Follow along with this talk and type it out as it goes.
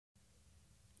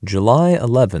July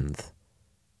 11th,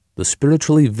 the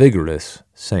spiritually vigorous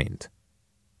saint.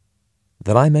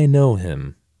 That I may know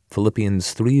him,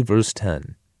 Philippians 3 verse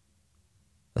 10.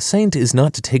 A saint is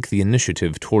not to take the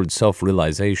initiative towards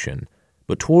self-realization,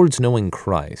 but towards knowing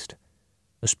Christ.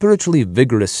 A spiritually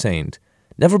vigorous saint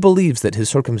never believes that his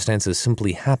circumstances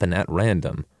simply happen at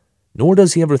random, nor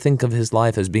does he ever think of his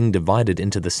life as being divided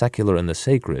into the secular and the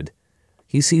sacred.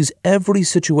 He sees every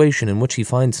situation in which he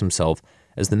finds himself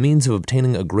as the means of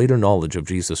obtaining a greater knowledge of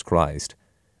Jesus Christ,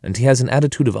 and he has an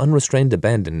attitude of unrestrained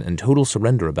abandon and total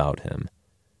surrender about him.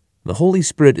 The Holy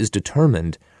Spirit is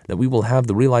determined that we will have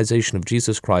the realization of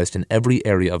Jesus Christ in every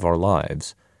area of our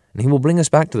lives, and he will bring us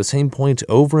back to the same point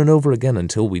over and over again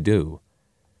until we do.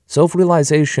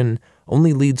 Self-realization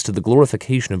only leads to the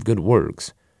glorification of good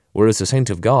works, whereas the saint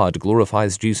of God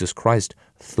glorifies Jesus Christ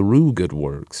through good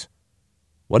works.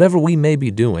 Whatever we may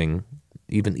be doing,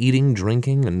 even eating,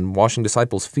 drinking, and washing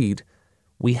disciples' feet,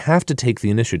 we have to take the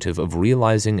initiative of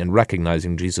realizing and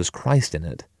recognizing Jesus Christ in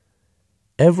it.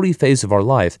 Every phase of our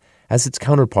life has its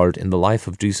counterpart in the life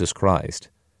of Jesus Christ.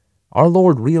 Our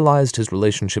Lord realized his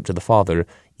relationship to the Father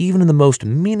even in the most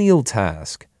menial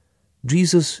task.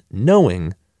 Jesus,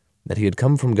 knowing that he had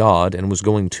come from God and was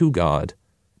going to God,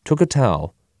 took a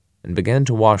towel and began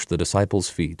to wash the disciples'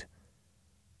 feet.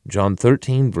 John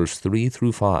 13, verse 3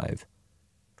 through 5.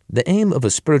 The aim of a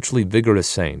spiritually vigorous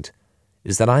saint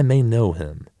is that I may know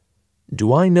him.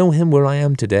 Do I know him where I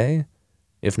am today?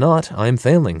 If not, I am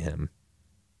failing him.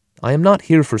 I am not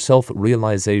here for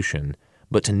self-realization,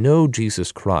 but to know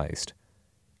Jesus Christ.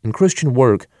 In Christian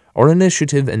work, our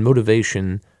initiative and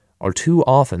motivation are too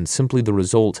often simply the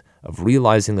result of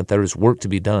realizing that there is work to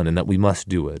be done and that we must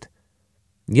do it.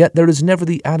 Yet there is never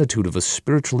the attitude of a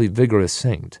spiritually vigorous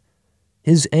saint.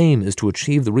 His aim is to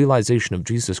achieve the realization of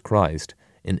Jesus Christ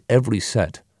in every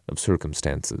set of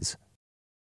circumstances.